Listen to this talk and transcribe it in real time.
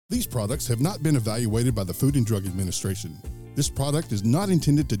These products have not been evaluated by the Food and Drug Administration. This product is not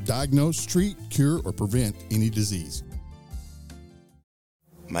intended to diagnose, treat, cure, or prevent any disease.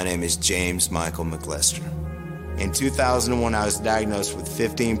 My name is James Michael McLester. In 2001, I was diagnosed with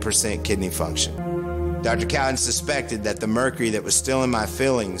 15% kidney function. Dr. Cowden suspected that the mercury that was still in my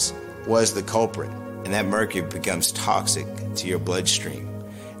fillings was the culprit, and that mercury becomes toxic to your bloodstream.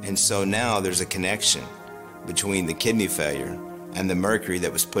 And so now there's a connection between the kidney failure and the mercury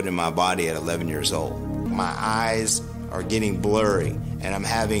that was put in my body at 11 years old. My eyes are getting blurry, and I'm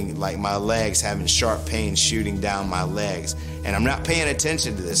having, like, my legs having sharp pains shooting down my legs, and I'm not paying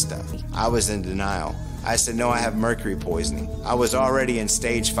attention to this stuff. I was in denial. I said, no, I have mercury poisoning. I was already in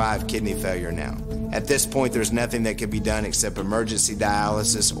stage 5 kidney failure now. At this point, there's nothing that could be done except emergency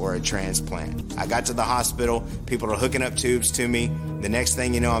dialysis or a transplant. I got to the hospital, people are hooking up tubes to me. The next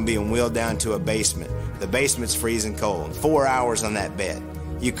thing you know, I'm being wheeled down to a basement. The basement's freezing cold. 4 hours on that bed.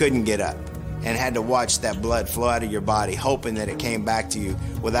 You couldn't get up, and had to watch that blood flow out of your body, hoping that it came back to you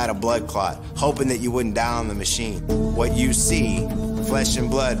without a blood clot, hoping that you wouldn't die on the machine. What you see, flesh and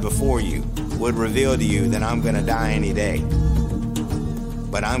blood before you, would reveal to you that I'm gonna die any day.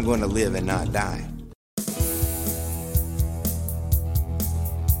 But I'm gonna live and not die.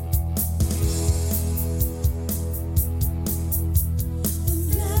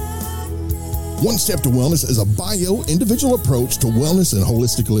 One Step to Wellness is a bio-individual approach to wellness and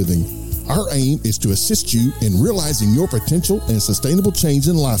holistic living. Our aim is to assist you in realizing your potential and sustainable change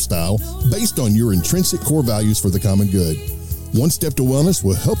in lifestyle based on your intrinsic core values for the common good. One Step to Wellness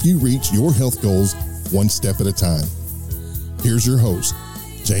will help you reach your health goals one step at a time. Here's your host,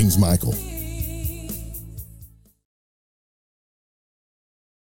 James Michael.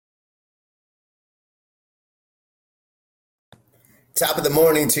 Top of the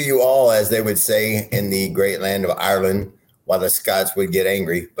morning to you all, as they would say in the great land of Ireland, while the Scots would get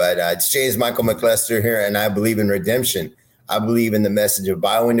angry. But it's James Michael McLester here, and I believe in redemption. I believe in the message of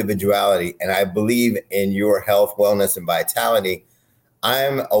bioindividuality, and I believe in your health, wellness, and vitality.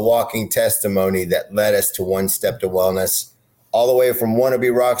 I'm a walking testimony that led us to One Step to Wellness, all the way from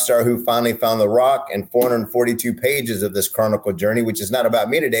wannabe rock star who finally found the rock, and 442 pages of this chronicle journey, which is not about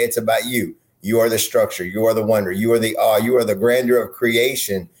me today, it's about you. You are the structure. You are the wonder. You are the awe. You are the grandeur of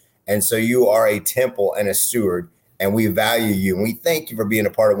creation. And so you are a temple and a steward, and we value you. And we thank you for being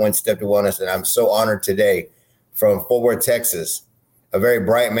a part of One Step to Wellness. And I'm so honored today from Fort Worth, Texas, a very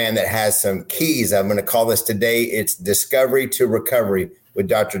bright man that has some keys. I'm going to call this today, it's Discovery to Recovery with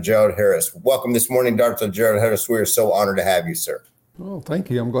Dr. Gerald Harris. Welcome this morning, Dr. Gerald Harris. We are so honored to have you, sir. Oh, thank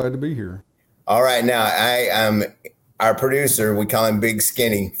you. I'm glad to be here. All right. Now, I am our producer. We call him Big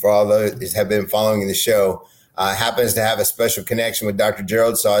Skinny for all those that have been following the show. Happens to have a special connection with Dr.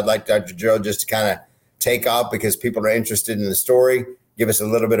 Gerald. So I'd like Dr. Gerald just to kind of take off because people are interested in the story. Give us a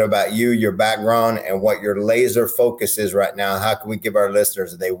little bit about you, your background, and what your laser focus is right now. How can we give our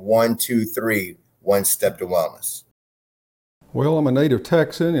listeners a 1, 2, 3, One Step to Wellness? Well, I'm a native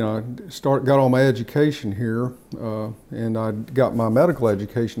Texan. I got all my education here, and I got my medical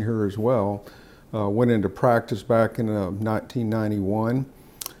education here as well. Went into practice back in 1991.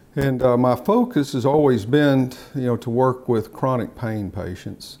 And my focus has always been, to work with chronic pain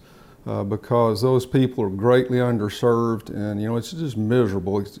patients because those people are greatly underserved, and it's just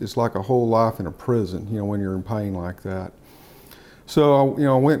miserable. It's like a whole life in a prison, when you're in pain like that. So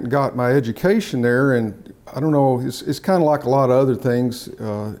I went and got my education there, and I don't know, it's kind of like a lot of other things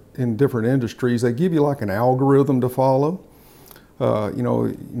in different industries. They give you like an algorithm to follow.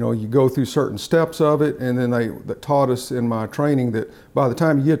 You go through certain steps of it, and then they taught us in my training that by the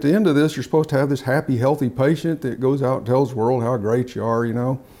time you get to the end of this, you're supposed to have this happy, healthy patient that goes out and tells the world how great you are,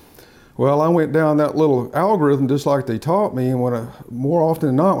 Well, I went down that little algorithm just like they taught me, and more often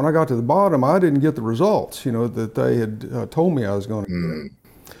than not, when I got to the bottom, I didn't get the results, that they had told me I was going to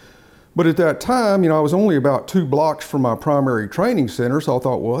get. But at that time, I was only about 2 blocks from my primary training center, so I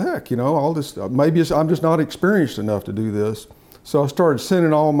thought, well, heck, I'll just, I'm just not experienced enough to do this. So I started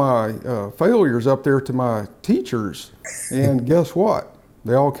sending all my failures up there to my teachers, and guess what?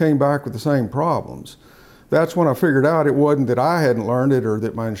 They all came back with the same problems. That's when I figured out it wasn't that I hadn't learned it or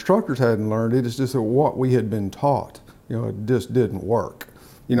that my instructors hadn't learned it. It's just that what we had been taught, it just didn't work.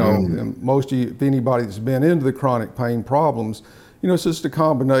 And most of you, if anybody that's been into the chronic pain problems, it's just a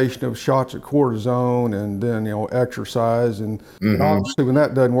combination of shots of cortisone and then, exercise. And obviously when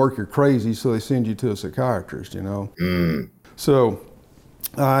that doesn't work, you're crazy. So they send you to a psychiatrist, So,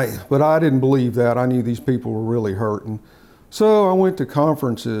 but I didn't believe that. I knew these people were really hurting. So I went to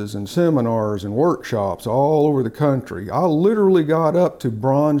conferences and seminars and workshops all over the country. I literally got up to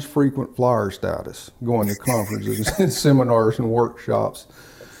bronze frequent flyer status going to conferences and seminars and workshops.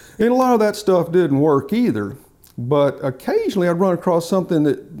 And a lot of that stuff didn't work either. But occasionally I'd run across something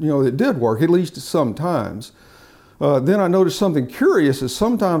that, that did work, at least sometimes. Then I noticed something curious is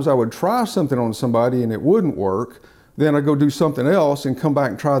sometimes I would try something on somebody and it wouldn't work. Then I'd go do something else and come back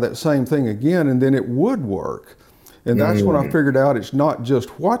and try that same thing again, and then it would work. And that's when I figured out it's not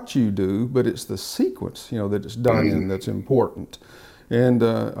just what you do, but it's the sequence, that it's done in that's important. And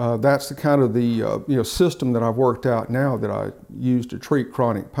that's the kind of the system that I've worked out now that I use to treat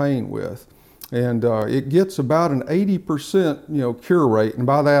chronic pain with. And it gets about an 80% cure rate, and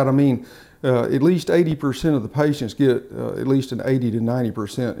by that I mean at least 80% of the patients get at least an 80 to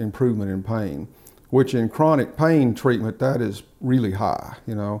 90% improvement in pain, which in chronic pain treatment, that is really high,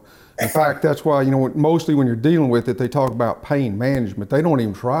 In fact, that's why, mostly when you're dealing with it, they talk about pain management. They don't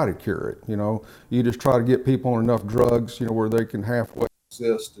even try to cure it, You just try to get people on enough drugs, where they can halfway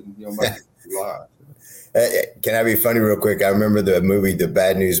assist and, make it alive. Can I be funny real quick? I remember the movie The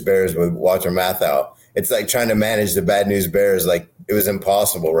Bad News Bears with Walter Matthau. It's like trying to manage the bad news bears, like it was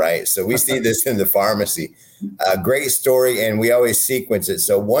impossible, right? So we see this in the pharmacy. Great story, and we always sequence it.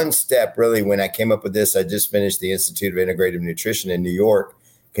 So one step, really, when I came up with this, I just finished the Institute of Integrative Nutrition in New York,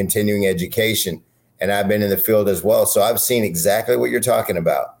 continuing education, and I've been in the field as well. So I've seen exactly what you're talking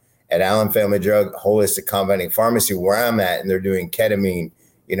about at Allen Family Drug Holistic Compounding Pharmacy, where I'm at, and they're doing ketamine,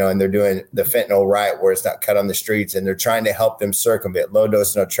 and they're doing the fentanyl right, where it's not cut on the streets, and they're trying to help them circumvent low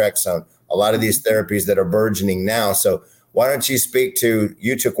dose naltrexone, a lot of these therapies that are burgeoning now. So why don't you speak to,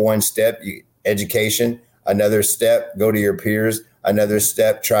 you took one step, education, another step, go to your peers, another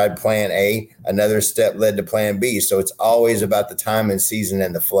step, tried plan A, another step led to plan B. So it's always about the time and season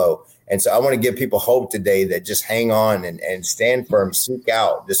and the flow. And so I want to give people hope today that just hang on and stand firm, seek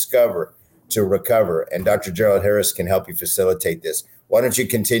out, discover to recover. And Dr. Gerald Harris can help you facilitate this. Why don't you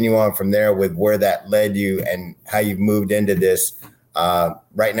continue on from there with where that led you and how you've moved into this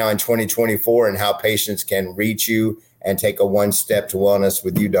right now in 2024 and how patients can reach you and take a one step to wellness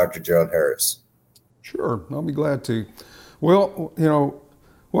with you, Dr. Gerald Harris. Sure, I'll be glad to. Well,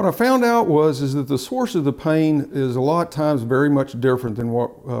 what I found out is that the source of the pain is a lot of times very much different than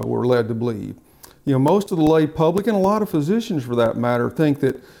what we're led to believe. Most of the lay public and a lot of physicians for that matter think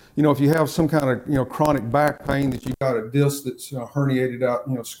that, if you have some kind of, chronic back pain, that you've got a disc that's herniated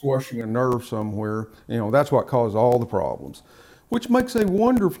out, squashing a nerve somewhere, that's what caused all the problems, which makes a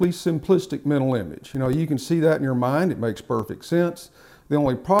wonderfully simplistic mental image. You can see that in your mind. It makes perfect sense. The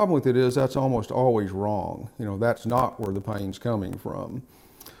only problem with it is that's almost always wrong. That's not where the pain's coming from.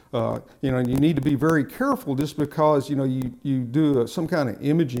 You need to be very careful just because, you do some kind of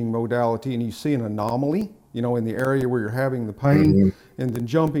imaging modality and you see an anomaly, in the area where you're having the pain, and then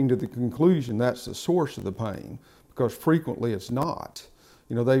jumping to the conclusion that's the source of the pain, because frequently it's not.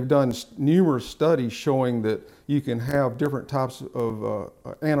 They've done numerous studies showing that you can have different types of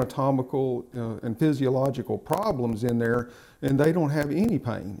anatomical and physiological problems in there, and they don't have any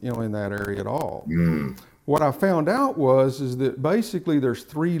pain, in that area at all. What I found out is that basically there's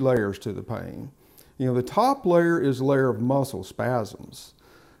three layers to the pain. The top layer is a layer of muscle spasms.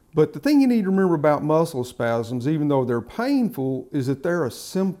 But the thing you need to remember about muscle spasms, even though they're painful, is that they're a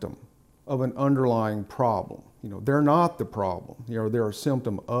symptom of an underlying problem. They're not the problem. They're a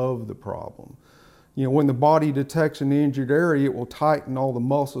symptom of the problem. When the body detects an injured area, it will tighten all the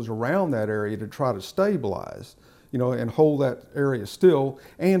muscles around that area to try to stabilize, and hold that area still,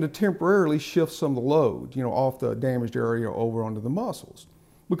 and to temporarily shift some of the load, off the damaged area over onto the muscles.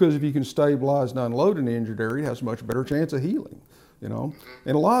 Because if you can stabilize and unload an injured area, it has a much better chance of healing. And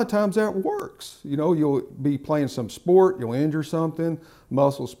a lot of times that works. You'll be playing some sport, you'll injure something,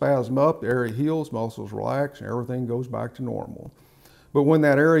 muscles spasm up, the area heals, muscles relax, and everything goes back to normal. But when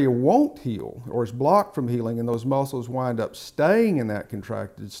that area won't heal or is blocked from healing and those muscles wind up staying in that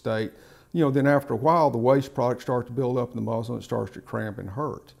contracted state, then after a while the waste products start to build up in the muscle and it starts to cramp and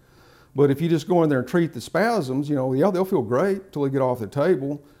hurt. But if you just go in there and treat the spasms, they'll feel great until they get off the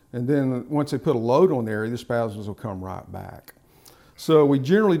table, and then once they put a load on the area, the spasms will come right back. So we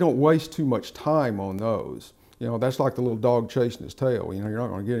generally don't waste too much time on those. That's like the little dog chasing his tail. You're not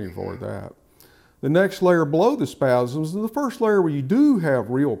going to get any for that. The next layer below the spasms, and the first layer where you do have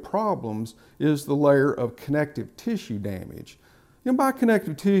real problems, is the layer of connective tissue damage. By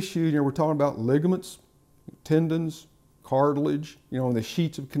connective tissue, we're talking about ligaments, tendons, cartilage, and the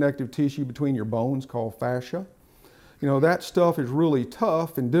sheets of connective tissue between your bones called fascia. That stuff is really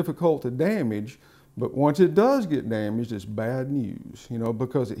tough and difficult to damage. But once it does get damaged, it's bad news,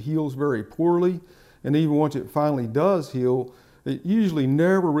 because it heals very poorly. And even once it finally does heal, it usually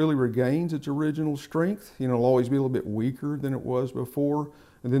never really regains its original strength. It'll always be a little bit weaker than it was before.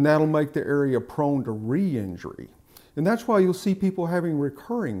 And then that'll make the area prone to re-injury. And that's why you'll see people having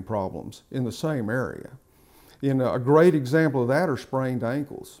recurring problems in the same area. And a great example of that are sprained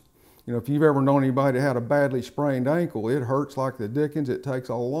ankles. If you've ever known anybody that had a badly sprained ankle, it hurts like the dickens. It takes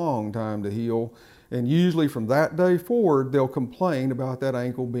a long time to heal. And usually from that day forward, they'll complain about that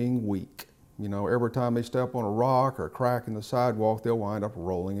ankle being weak. Every time they step on a rock or a crack in the sidewalk, they'll wind up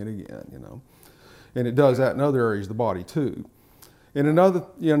rolling it again, And it does that in other areas of the body too. And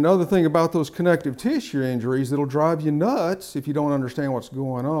another thing about those connective tissue injuries that'll drive you nuts if you don't understand what's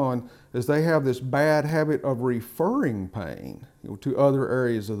going on is they have this bad habit of referring pain to other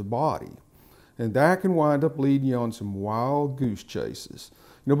areas of the body. And that can wind up leading you on some wild goose chases.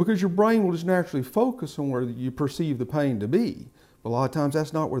 Because your brain will just naturally focus on where you perceive the pain to be. But a lot of times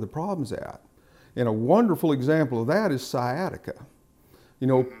that's not where the problem's at. And a wonderful example of that is sciatica.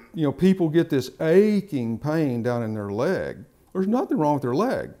 People get this aching pain down in their leg. There's nothing wrong with their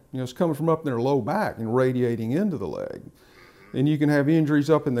leg. It's coming from up in their low back and radiating into the leg. And you can have injuries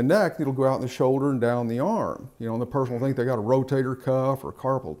up in the neck that'll go out in the shoulder and down the arm. And the person will think they got a rotator cuff or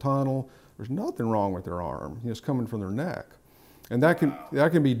carpal tunnel. There's nothing wrong with their arm. It's coming from their neck. And that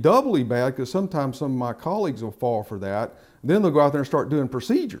can be doubly bad because sometimes some of my colleagues will fall for that. Then they'll go out there and start doing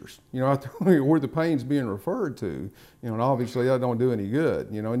procedures, out there where the pain's being referred to, and obviously that don't do any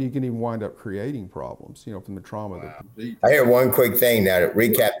good, and you can even wind up creating problems, from the trauma. Wow. I hear one quick thing now to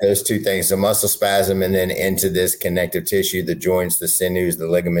recap those two things, the muscle spasm and then into this connective tissue, the joints, the sinews, the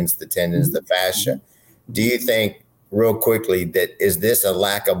ligaments, the tendons, the fascia. Do you think real quickly that is this a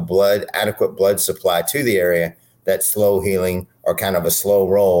lack of adequate blood supply to the area that's slow healing or kind of a slow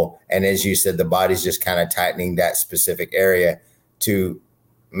roll? And as you said, the body's just kind of tightening that specific area to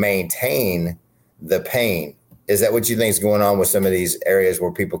maintain the pain. Is that what you think is going on with some of these areas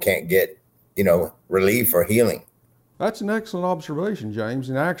where people can't get, relief or healing? That's an excellent observation, James.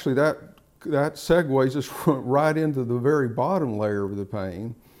 And actually that segues us right into the very bottom layer of the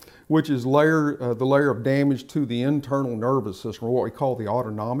pain, which is the layer of damage to the internal nervous system, or what we call the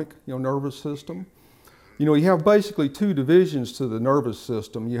autonomic nervous system. You have basically two divisions to the nervous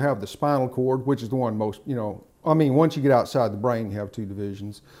system. You have the spinal cord, which is the one most, once you get outside the brain, you have two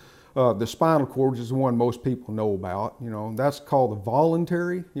divisions. The spinal cord is the one most people know about, that's called the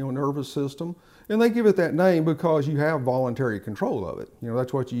voluntary, nervous system. And they give it that name because you have voluntary control of it.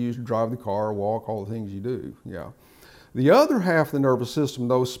 That's what you use to drive the car, walk, all the things you do, yeah. The other half of the nervous system,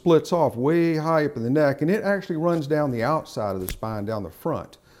 though, splits off way high up in the neck, and it actually runs down the outside of the spine, down the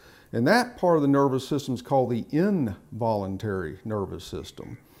front. And that part of the nervous system is called the involuntary nervous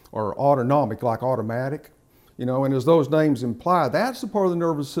system, or autonomic, like automatic. And as those names imply, that's the part of the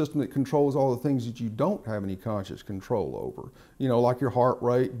nervous system that controls all the things that you don't have any conscious control over. Like your heart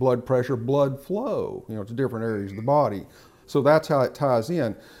rate, blood pressure, blood flow, to different areas of the body. So that's how it ties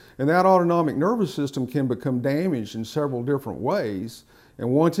in. And that autonomic nervous system can become damaged in several different ways. And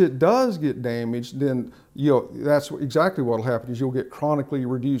once it does get damaged, then that's exactly what will happen is you'll get chronically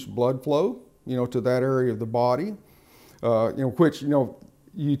reduced blood flow, to that area of the body, which,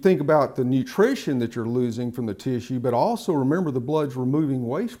 you think about the nutrition that you're losing from the tissue, but also remember the blood's removing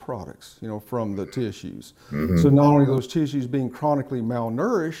waste products, from the tissues. Mm-hmm. So not only are those tissues being chronically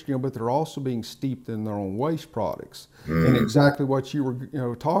malnourished, but they're also being steeped in their own waste products. Mm-hmm. And exactly what you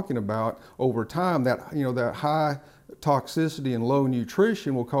were, talking about over time, that, that high toxicity and low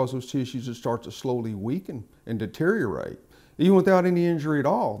nutrition will cause those tissues to start to slowly weaken and deteriorate. Even without any injury at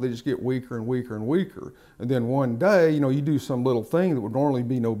all, they just get weaker and weaker and weaker. And then one day, you do some little thing that would normally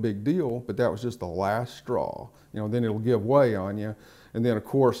be no big deal, but that was just the last straw. Then it'll give way on you. And then, of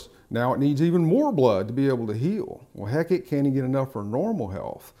course, now it needs even more blood to be able to heal. Well, heck, it can't even get enough for normal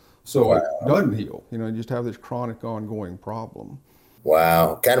health. So it doesn't heal. You just have this chronic ongoing problem.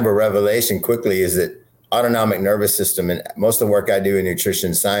 Wow. Kind of a revelation quickly is that autonomic nervous system, and most of the work I do in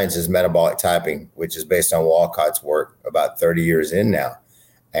nutrition science is metabolic typing, which is based on Walcott's work about 30 years in now,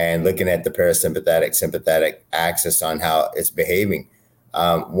 and looking at the parasympathetic, sympathetic axis on how it's behaving.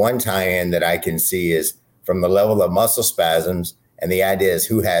 One tie-in that I can see is from the level of muscle spasms, and the idea is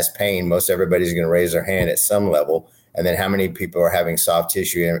who has pain. Most everybody's going to raise their hand at some level. And then how many people are having soft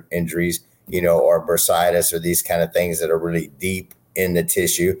tissue injuries, or bursitis, or these kind of things that are really deep in the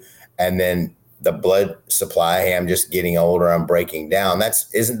tissue. And then the blood supply, hey, I'm just getting older, I'm breaking down.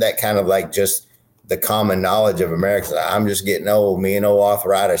 Isn't that kind of like just the common knowledge of Americans? I'm just getting old, me and old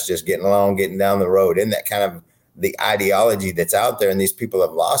arthritis, just getting along, getting down the road. Isn't that kind of the ideology that's out there? And these people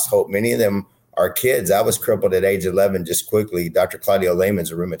have lost hope. Many of them are kids. I was crippled at age 11, just quickly. Dr. Claudio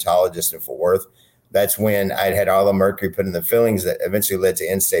Lehman's a rheumatologist in Fort Worth. That's when I'd had all the mercury put in the fillings that eventually led to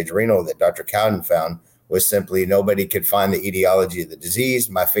end-stage renal that Dr. Cowden found. Was simply nobody could find the etiology of the disease.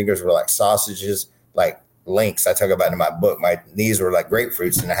 My fingers were like sausages, like lengths. I talk about it in my book. My knees were like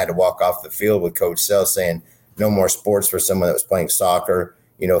grapefruits, and I had to walk off the field with Coach Sells saying, no more sports for someone that was playing soccer.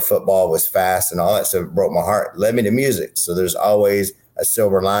 Football was fast and all that stuff. It broke my heart. Led me to music. So there's always a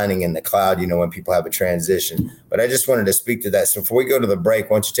silver lining in the cloud, when people have a transition. But I just wanted to speak to that. So before we go to the break,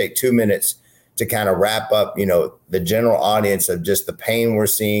 why don't you take 2 minutes to kind of wrap up, the general audience of just the pain we're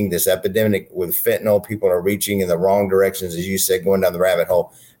seeing, this epidemic with fentanyl. People are reaching in the wrong directions, as you said, going down the rabbit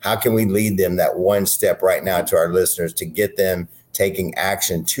hole. How can we lead them that one step right now to our listeners to get them taking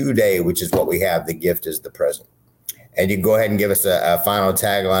action today, which is what we have. The gift is the present. And you go ahead and give us a final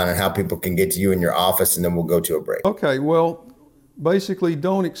tagline on how people can get to you in your office, and then we'll go to a break. Okay, well, basically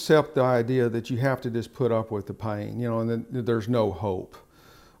don't accept the idea that you have to just put up with the pain, and that there's no hope.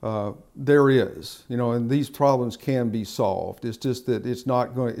 There is, and these problems can be solved. It's just that it's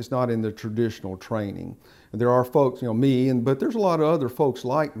not in the traditional training. And there are folks, me, but there's a lot of other folks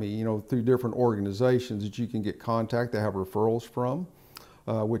like me, through different organizations that you can get contact that have referrals from,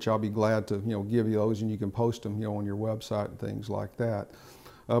 which I'll be glad to, give you those, and you can post them, on your website and things like that.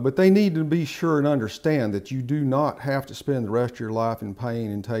 But they need to be sure and understand that you do not have to spend the rest of your life in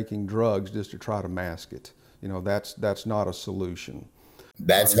pain and taking drugs just to try to mask it. That's not a solution.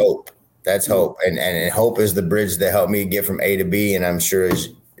 That's hope. That's hope. And hope is the bridge that helped me get from A to B. And I'm sure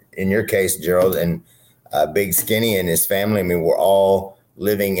in your case, Gerald, and Big Skinny and his family, we're all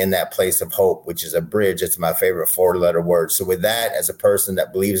living in that place of hope, which is a bridge. It's my favorite 4-letter word. So with that, as a person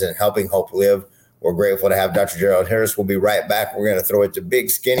that believes in helping hope live, we're grateful to have Dr. Gerald Harris. We'll be right back. We're going to throw it to Big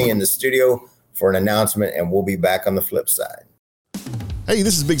Skinny in the studio for an announcement, and we'll be back on the flip side. Hey,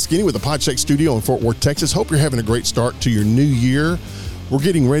 this is Big Skinny with the PodCheck Studio in Fort Worth, Texas. Hope you're having a great start to your new year. We're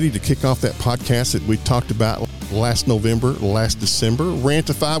getting ready to kick off that podcast that we talked about last November, last December,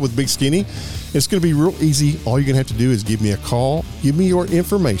 Rantify with Big Skinny. It's going to be real easy. All you're going to have to do is give me a call, give me your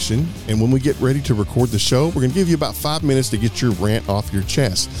information, and when we get ready to record the show, we're going to give you about 5 minutes to get your rant off your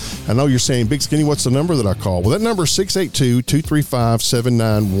chest. I know you're saying, Big Skinny, what's the number that I call? Well, that number is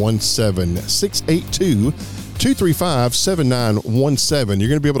 682-235-7917. 682-235-7917. You're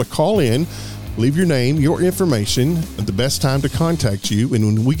going to be able to call in, leave your name, your information, the best time to contact you. And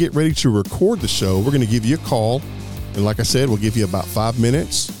when we get ready to record the show, we're going to give you a call. And like I said, we'll give you about 5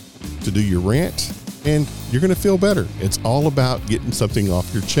 minutes to do your rant, and you're going to feel better. It's all about getting something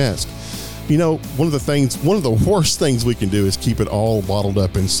off your chest. One of the worst things we can do is keep it all bottled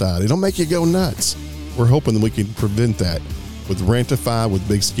up inside. It'll make you go nuts. We're hoping that we can prevent that with Rantify with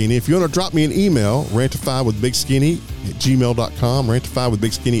Big Skinny. If you want to drop me an email, rantifywithbigskinny@gmail.com,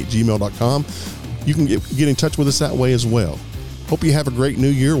 rantifywithbigskinny@gmail.com. You can get in touch with us that way as well. Hope you have a great new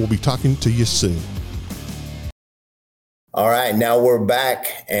year. We'll be talking to you soon. All right, now we're back,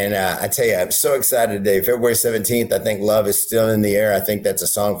 and I tell you, I'm so excited today. February 17th, I think Love is Still in the Air. I think that's a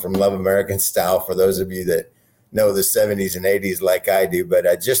song from Love American Style for those of you that know the 70s and 80s like I do.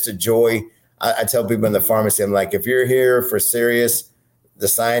 But just a joy. I tell people in the pharmacy, I'm like, if you're here for serious, the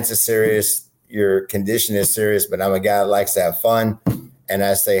science is serious, your condition is serious, but I'm a guy that likes to have fun. And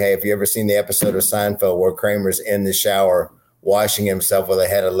I say, hey, if you ever seen the episode of Seinfeld where Kramer's in the shower washing himself with a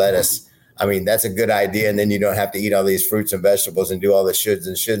head of lettuce, that's a good idea. And then you don't have to eat all these fruits and vegetables and do all the shoulds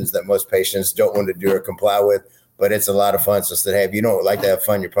and shouldn'ts that most patients don't want to do or comply with. But it's a lot of fun. So I said, hey, if you don't like to have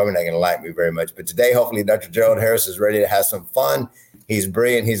fun, you're probably not going to like me very much. But today, hopefully, Dr. Gerald Harris is ready to have some fun. He's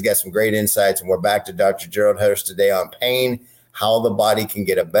brilliant. He's got some great insights. And we're back to Dr. Gerald Harris today on pain, how the body can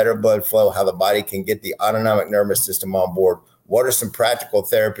get a better blood flow, how the body can get the autonomic nervous system on board. What are some practical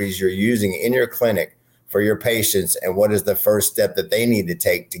therapies you're using in your clinic for your patients, and what is the first step that they need to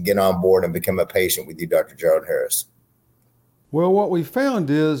take to get on board and become a patient with you, Dr. Gerald Harris? Well, what we found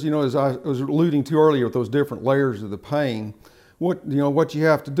is, as I was alluding to earlier with those different layers of the pain, what you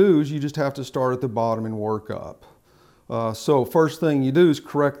have to do is you just have to start at the bottom and work up. So first thing you do is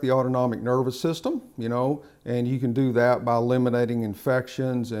correct the autonomic nervous system, and you can do that by eliminating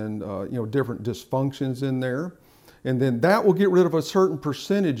infections and, different dysfunctions in there. And then that will get rid of a certain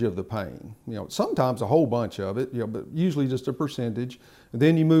percentage of the pain. Sometimes a whole bunch of it, but usually just a percentage. And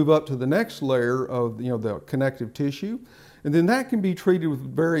then you move up to the next layer of, the connective tissue. And then that can be treated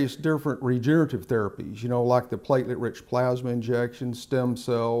with various different regenerative therapies, like the platelet-rich plasma injections, stem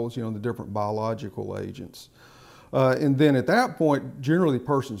cells, the different biological agents. And then at that point, generally the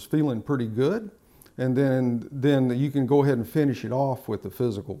person's feeling pretty good. And then you can go ahead and finish it off with the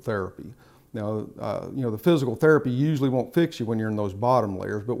physical therapy. Now, the physical therapy usually won't fix you when you're in those bottom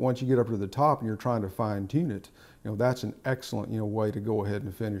layers, but once you get up to the top and you're trying to fine tune it, that's an excellent, way to go ahead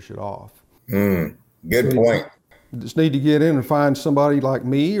and finish it off. Good point. just need to get in and find somebody like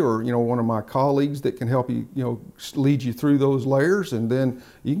me or, one of my colleagues that can help you, lead you through those layers, and then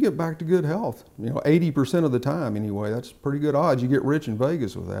you can get back to good health. 80% of the time anyway. That's pretty good odds. You get rich in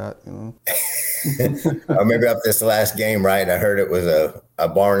Vegas with that, Or maybe up this last game, right? I heard it was a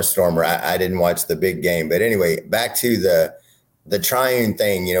barnstormer. I didn't watch the big game. But anyway, back to the triune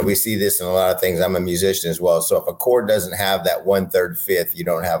thing. We see this in a lot of things. I'm a musician as well. So if a chord doesn't have that 1/3 fifth, you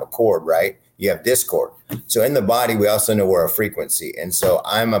don't have a chord, right? You have discord. So in the body, we also know we're a frequency. And so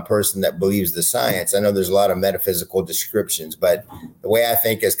I'm a person that believes the science. I know there's a lot of metaphysical descriptions, but the way I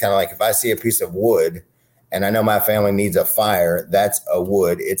think is kind of like if I see a piece of wood and I know my family needs a fire, that's a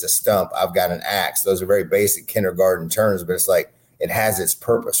wood. It's a stump. I've got an axe. Those are very basic kindergarten terms, but it's like it has its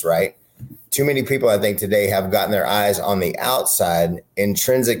purpose, right? Too many people, I think, today have gotten their eyes on the outside,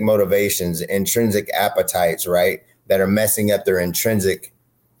 intrinsic motivations, intrinsic appetites, right, that are messing up their intrinsic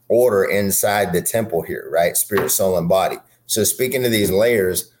order inside the temple here, right? Spirit, soul, and body. So speaking of these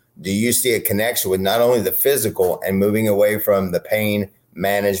layers, do you see a connection with not only the physical and moving away from the pain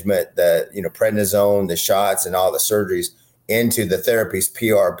management, the prednisone, the shots, and all the surgeries into the therapies,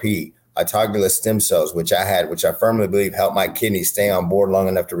 PRP, autologous stem cells, which I firmly believe helped my kidneys stay on board long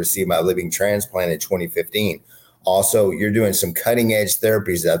enough to receive my living transplant in 2015. Also, you're doing some cutting edge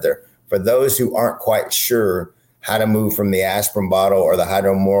therapies out there. For those who aren't quite sure how to move from the aspirin bottle or the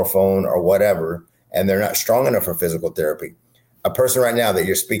hydromorphone or whatever, and they're not strong enough for physical therapy, a person right now that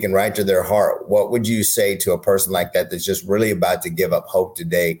you're speaking right to their heart, what would you say to a person like that that's just really about to give up hope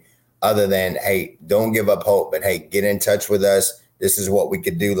today, other than, hey, don't give up hope, but hey, get in touch with us. This is what we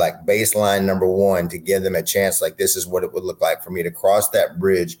could do, like baseline number one, to give them a chance. Like, this is what it would look like for me to cross that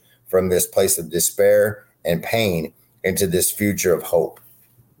bridge from this place of despair and pain into this future of hope.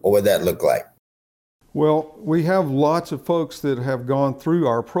 What would that look like? Well, we have lots of folks that have gone through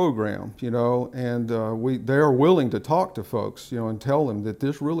our program, and they are willing to talk to folks, and tell them that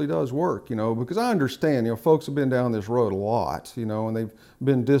this really does work, because I understand, folks have been down this road a lot, and they've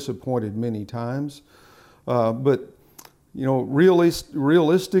been disappointed many times. But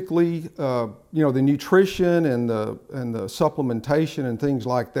realistically, the nutrition and the supplementation and things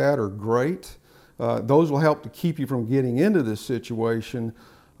like that are great. Those will help to keep you from getting into this situation.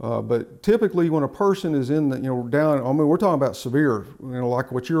 But typically when a person is in we're talking about severe,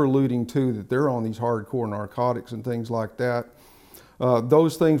 like what you're alluding to, that they're on these hardcore narcotics and things like that.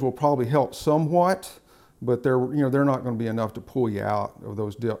 Those things will probably help somewhat, but they're not going to be enough to pull you out of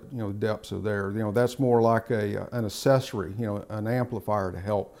those depths of there. That's more like an accessory, an amplifier to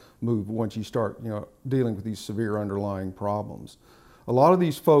help move once you start dealing with these severe underlying problems. A lot of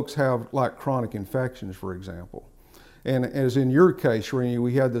these folks have like chronic infections, for example. And as in your case, Rini,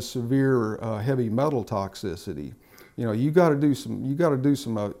 we had the severe heavy metal toxicity. You got to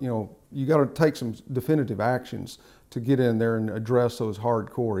take some definitive actions to get in there and address those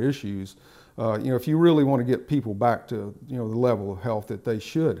hardcore issues. If you really want to get people back to the level of health that they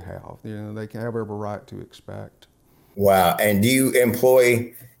should have, they can have every right to expect. Wow. And do you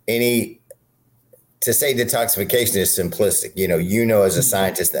employ to say detoxification is simplistic, as a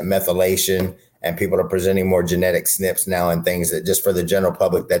scientist that methylation, and people are presenting more genetic SNPs now and things that just for the general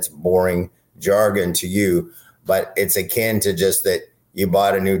public, that's boring jargon to you, but it's akin to just that you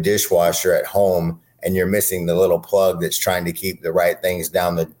bought a new dishwasher at home and you're missing the little plug that's trying to keep the right things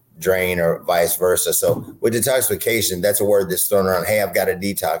down the drain or vice versa. So with detoxification, that's a word that's thrown around. Hey, I've got a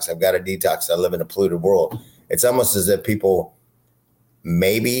detox. I live in a polluted world. It's almost as if people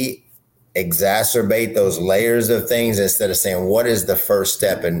maybe exacerbate those layers of things instead of saying, what is the first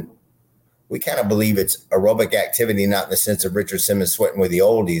step? And we kind of believe it's aerobic activity, not in the sense of Richard Simmons sweating with the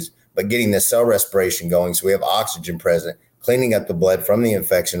oldies, but getting the cell respiration going so we have oxygen present, cleaning up the blood from the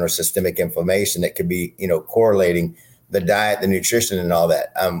infection or systemic inflammation that could be, correlating the diet, the nutrition, and all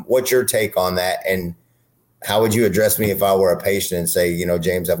that. What's your take on that? And how would you address me if I were a patient and say,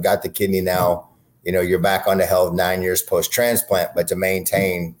 James, I've got the kidney now, you're back onto health 9 years post-transplant, but to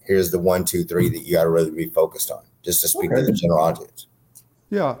maintain, here's the 1, 2, 3 that you got to really be focused on, just to speak to the general audience.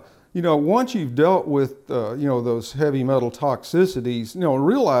 Yeah. Once you've dealt with, those heavy metal toxicities,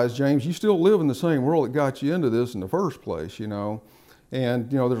 realize, James, you still live in the same world that got you into this in the first place, And,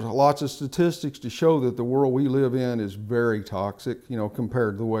 there's lots of statistics to show that the world we live in is very toxic,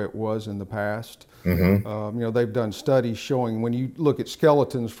 compared to the way it was in the past. Mm-hmm. They've done studies showing when you look at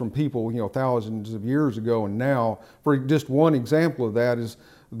skeletons from people, thousands of years ago and now, for just one example of that is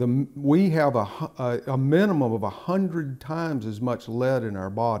we have a minimum of 100 times as much lead in our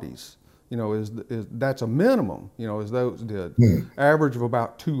bodies, that's a minimum, as those did. Average of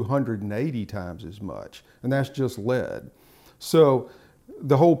about 280 times as much, and that's just lead. So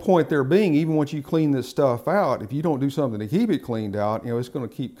the whole point there being, even once you clean this stuff out, if you don't do something to keep it cleaned out, it's going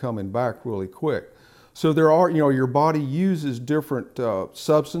to keep coming back really quick. So there are, your body uses different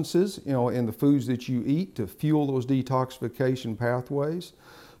substances, in the foods that you eat to fuel those detoxification pathways.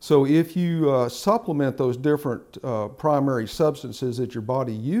 So if you supplement those different primary substances that your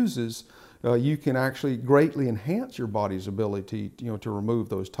body uses, you can actually greatly enhance your body's ability, to remove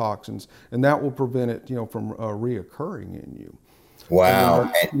those toxins, and that will prevent it, from reoccurring in you. Wow.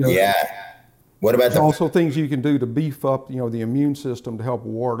 Yeah. What about also things you can do to beef up, the immune system to help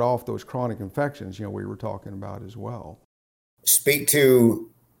ward off those chronic infections, we were talking about as well. Speak to,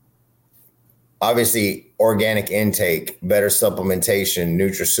 obviously, organic intake, better supplementation,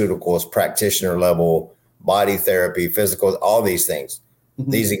 nutraceuticals, practitioner level, body therapy, physical, all these things. Mm-hmm.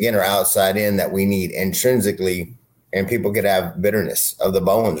 These, again, are outside in that we need intrinsically, and people could have bitterness of the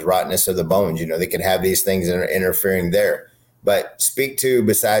bones, rottenness of the bones. They could have these things that are interfering there. But speak to,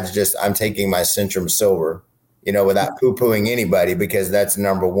 besides just I'm taking my Centrum Silver, without poo-pooing anybody, because that's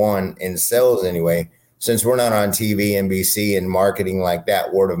number one in sales anyway. Since we're not on TV, NBC, and marketing like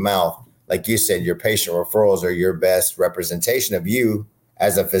that, word of mouth, like you said, your patient referrals are your best representation of you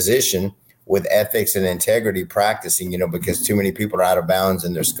as a physician with ethics and integrity practicing, because too many people are out of bounds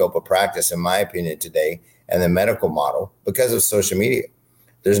in their scope of practice, in my opinion, today, and the medical model because of social media.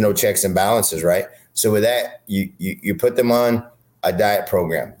 There's no checks and balances, right? So with that, you put them on a diet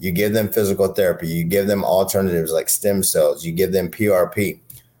program, you give them physical therapy, you give them alternatives like stem cells, you give them PRP.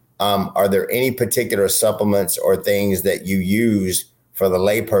 Are there any particular supplements or things that you use for the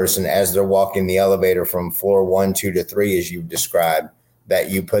layperson as they're walking the elevator from floor 1, 2 to 3, as you've described, that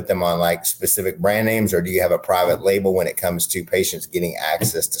you put them on like specific brand names, or do you have a private label when it comes to patients getting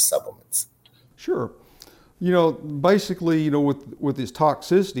access to supplements? Sure. Basically, with this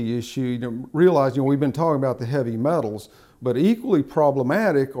toxicity issue, realize, we've been talking about the heavy metals, but equally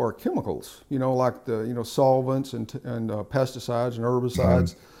problematic are chemicals, like the, solvents and pesticides and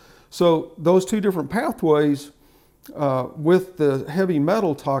herbicides. Mm-hmm. So those two different pathways, with the heavy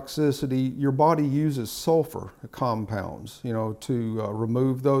metal toxicity, your body uses sulfur compounds, to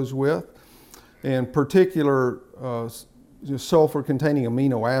remove those with, and particular sulfur-containing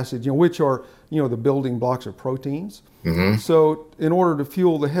amino acids, which are, the building blocks of proteins. Mm-hmm. So in order to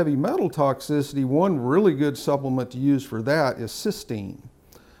fuel the heavy metal toxicity, one really good supplement to use for that is cysteine,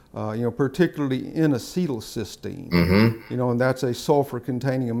 particularly N-acetylcysteine. Mm-hmm. And that's a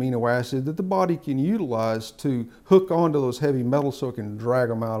sulfur-containing amino acid that the body can utilize to hook onto those heavy metals so it can drag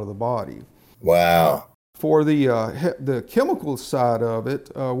them out of the body. Wow. For the chemical side of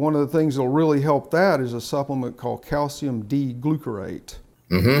it, one of the things that will really help that is a supplement called calcium D-glucarate.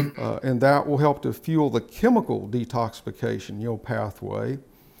 Mm-hmm. And that will help to fuel the chemical detoxification, pathway.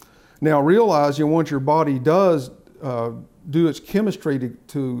 Now realize, once your body does do its chemistry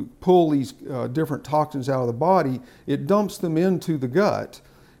to pull these different toxins out of the body, it dumps them into the gut.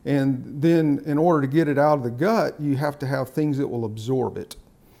 And then in order to get it out of the gut, you have to have things that will absorb it.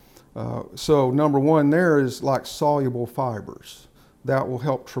 So number one there is like soluble fibers. That will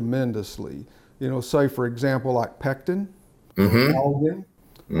help tremendously. Say for example, like pectin, mm-hmm. algin,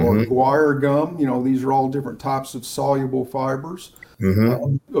 mm-hmm. or guar gum. These are all different types of soluble fibers.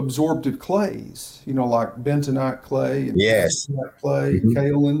 Mm-hmm. Absorptive clays, like bentonite clay and yes. clay, mm-hmm.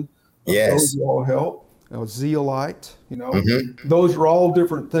 kaolin. Yes. Those all help. Zeolite, mm-hmm. those are all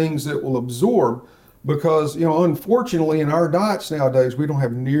different things that will absorb. Because, unfortunately, in our diets nowadays, we don't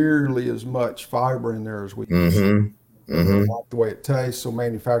have nearly as much fiber in there as we used to. Mm-hmm. Mm-hmm. Like the way it tastes, so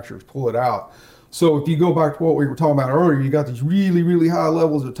manufacturers pull it out. So if you go back to what we were talking about earlier, you got these really, really high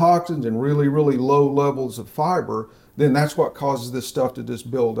levels of toxins and really, really low levels of fiber, then that's what causes this stuff to just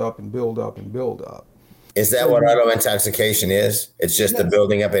build up and build up and build up. Is that what autointoxication is? It's just the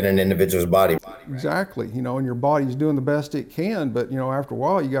building up in an individual's body. Exactly. And your body's doing the best it can, but, after a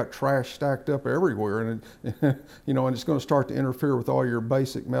while you got trash stacked up everywhere and, and it's going to start to interfere with all your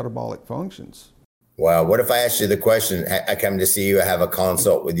basic metabolic functions. Wow. What if I asked you the question, I come to see you, I have a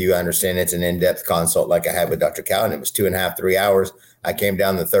consult with you. I understand it's an in-depth consult like I had with Dr. Callan. It was 2.5, 3 hours. I came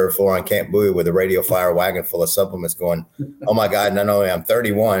down the third floor on Camp Bowie with a radio flyer wagon full of supplements going, oh my God, not only I'm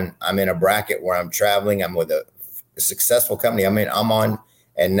 31, I'm in a bracket where I'm traveling. I'm with a successful company. I'm on,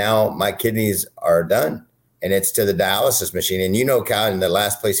 and now my kidneys are done and it's to the dialysis machine. And Callan, the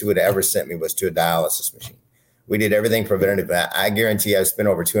last place he would have ever sent me was to a dialysis machine. We did everything preventative. I guarantee I've spent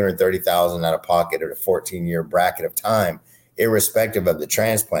over $230,000 out of pocket at a 14-year bracket of time, irrespective of the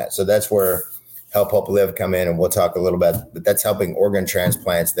transplant. So that's where Help Live come in, and we'll talk a little bit, but that's helping organ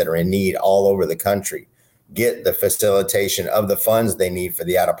transplants that are in need all over the country get the facilitation of the funds they need for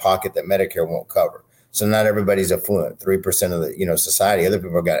the out-of-pocket that Medicare won't cover. So not everybody's affluent, 3% of the, society. Other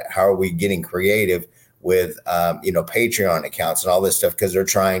people got, how are we getting creative with, Patreon accounts and all this stuff, because they're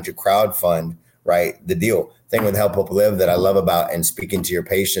trying to crowdfund, right, the deal. Thing with Help Hope Live that I love about, and speaking to your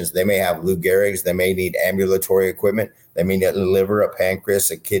patients, they may have Lou Gehrig's, they may need ambulatory equipment, they may need a liver, a pancreas,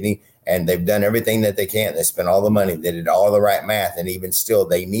 a kidney, and they've done everything that they can. They spent all the money, they did all the right math, and even still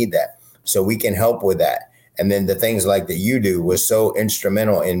they need that. So we can help with that. And then the things like that you do was so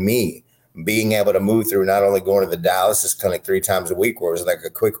instrumental in me being able to move through, not only going to the dialysis clinic 3 times a week, where it was like a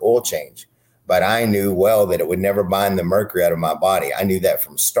quick oil change, but I knew well that it would never bind the mercury out of my body. I knew that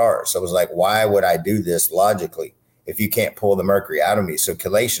from start. So it was like, why would I do this logically if you can't pull the mercury out of me? So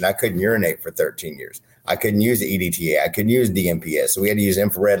chelation, I couldn't urinate for 13 years. I couldn't use the EDTA. I couldn't use DMPS. So we had to use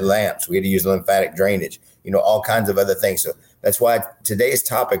infrared lamps. We had to use lymphatic drainage, all kinds of other things. So that's why today's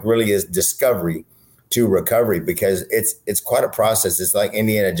topic really is discovery to recovery, because it's quite a process. It's like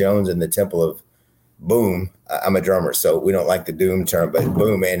Indiana Jones in the Temple of Boom. I'm a drummer, so we don't like the doom term, but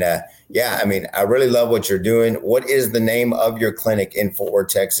boom. And I really love what you're doing. What is the name of your clinic in Fort Worth,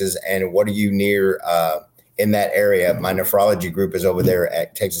 Texas? And what are you near in that area? My nephrology group is over there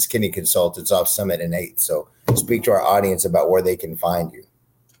at Texas Kidney Consultants off Summit and 8th. So speak to our audience about where they can find you.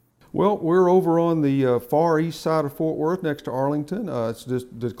 Well, we're over on the far east side of Fort Worth, next to Arlington.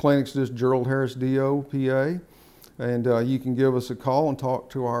 The clinic's just Gerald Harris DO, PA. And you can give us a call and talk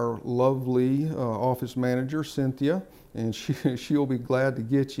to our lovely office manager, Cynthia, and she'll be glad to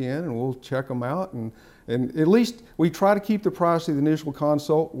get you in, and we'll check them out. And at least we try to keep the price of the initial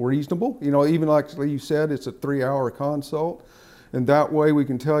consult reasonable. Even like you said, it's a 3-hour consult. And that way we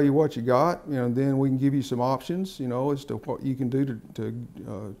can tell you what you got, and then we can give you some options, as to what you can do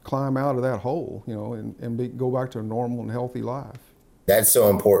to climb out of that hole, and go back to a normal and healthy life. That's so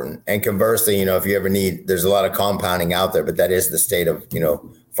important. And conversely, if you ever need, there's a lot of compounding out there, but that is the state of,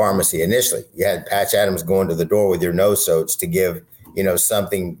 pharmacy. Initially, you had Patch Adams going to the door with your nose soats to give,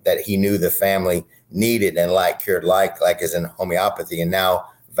 something that he knew the family needed and cured like as in homeopathy. And now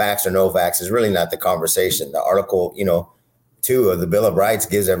vax or no vax is really not the conversation. The Article, 2 of the Bill of Rights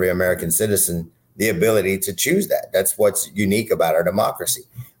gives every American citizen the ability to choose that. That's what's unique about our democracy.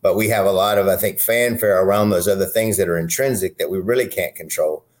 But we have a lot of, I think, fanfare around those other things that are intrinsic that we really can't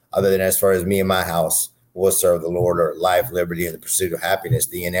control, other than as far as me and my house will serve the Lord, or life, liberty, and the pursuit of happiness,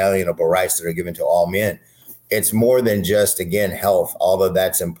 the inalienable rights that are given to all men. It's more than just, again, health, although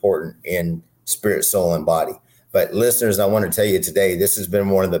that's important in spirit, soul, and body. But listeners, I want to tell you today, this has been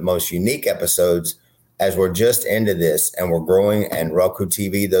one of the most unique episodes as we're just into this and we're growing. And Roku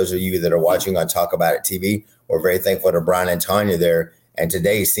TV, those of you that are watching on Talk About It TV, we're very thankful to Brian and Tanya there. And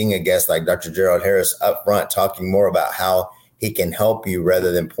today, seeing a guest like Dr. Gerald Harris up front talking more about how he can help you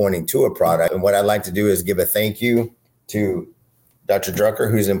rather than pointing to a product. And what I'd like to do is give a thank you to Dr.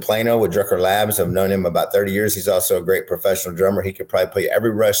 Drucker, who's in Plano with Drucker Labs. I've known him about 30 years. He's also a great professional drummer. He could probably play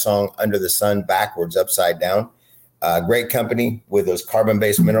every Rush song under the sun backwards, upside down. Great company with those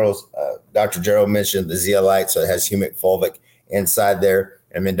carbon-based minerals. Dr. Gerald mentioned the zeolite, so it has humic fulvic inside there.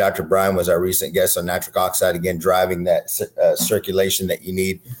 And then Dr. Brian was our recent guest on nitric oxide, again, driving that circulation that you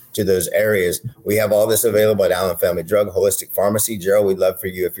need to those areas. We have all this available at Allen Family Drug Holistic Pharmacy. Gerald, we'd love for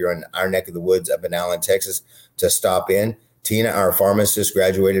you, if you're in our neck of the woods up in Allen, Texas, to stop in. Tina, our pharmacist,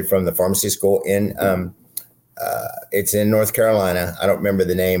 graduated from the pharmacy school in it's in North Carolina. I don't remember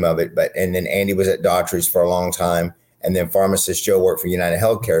the name of it, and then Andy was at Daughtry's for a long time. And then pharmacist Joe worked for United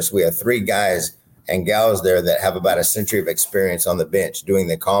Healthcare. So we have 3 guys and gals there that have about a century of experience on the bench doing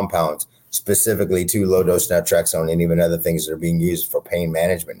the compounds, specifically to low-dose naltrexone and even other things that are being used for pain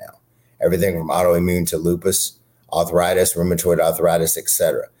management now. Everything from autoimmune to lupus, arthritis, rheumatoid arthritis,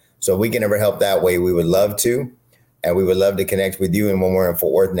 etc. So if we can ever help that way, we would love to. And we would love to connect with you. And when we're in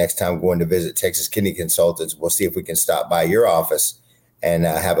Fort Worth next time going to visit Texas Kidney Consultants, we'll see if we can stop by your office and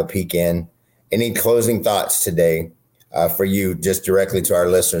have a peek in. Any closing thoughts today for you, just directly to our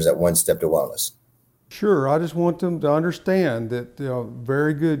listeners at One Step to Wellness? Sure. I just want them to understand that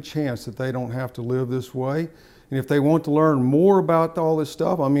very good chance that they don't have to live this way. And if they want to learn more about all this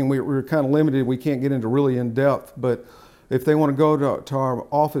stuff, I mean, we're kind of limited. We can't get into really in depth, but if they want to go to our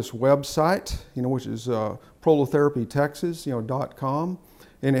office website, which is prolotherapytexas.com,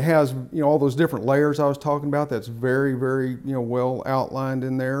 and it has all those different layers I was talking about. That's very, very well outlined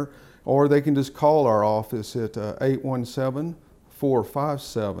in there. Or they can just call our office at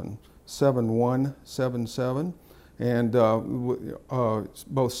 817-457-7177. And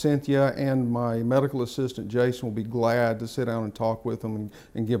both Cynthia and my medical assistant, Jason, will be glad to sit down and talk with them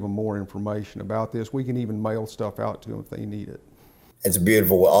and give them more information about this. We can even mail stuff out to them if they need it. It's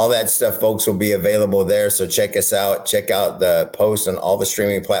beautiful. All that stuff, folks, will be available there. So check us out. Check out the post on all the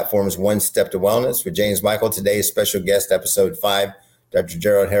streaming platforms, One Step to Wellness with James Michael. Today's special guest, episode 5, Dr.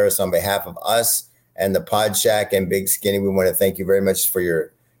 Gerald Harris. On behalf of us and the Pod Shack and Big Skinny, we want to thank you very much for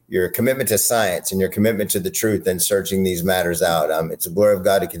your commitment to science and your commitment to the truth and searching these matters out. It's the glory of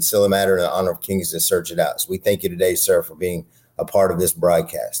God to conceal a matter and the honor of kings to search it out. So we thank you today, sir, for being a part of this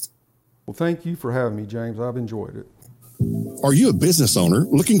broadcast. Well, thank you for having me, James. I've enjoyed it. Are you a business owner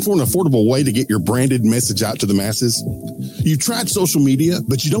looking for an affordable way to get your branded message out to the masses? You've tried social media,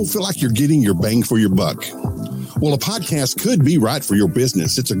 but you don't feel like you're getting your bang for your buck. Well, a podcast could be right for your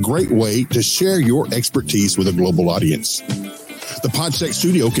business. It's a great way to share your expertise with a global audience. The PodShack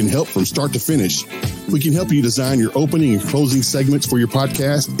Studio can help from start to finish. We can help you design your opening and closing segments for your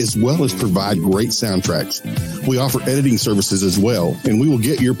podcast, as well as provide great soundtracks. We offer editing services as well, and we will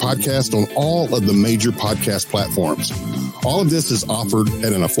get your podcast on all of the major podcast platforms. All of this is offered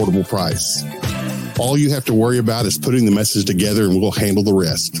at an affordable price. All you have to worry about is putting the message together, and we'll handle the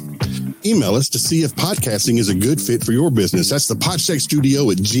rest. Email us to see if podcasting is a good fit for your business. That's the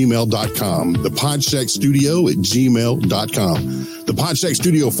podshackstudio@gmail.com. The podshackstudio@gmail.com. The Podshack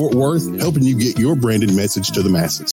Studio Fort Worth, helping you get your branded message to the masses.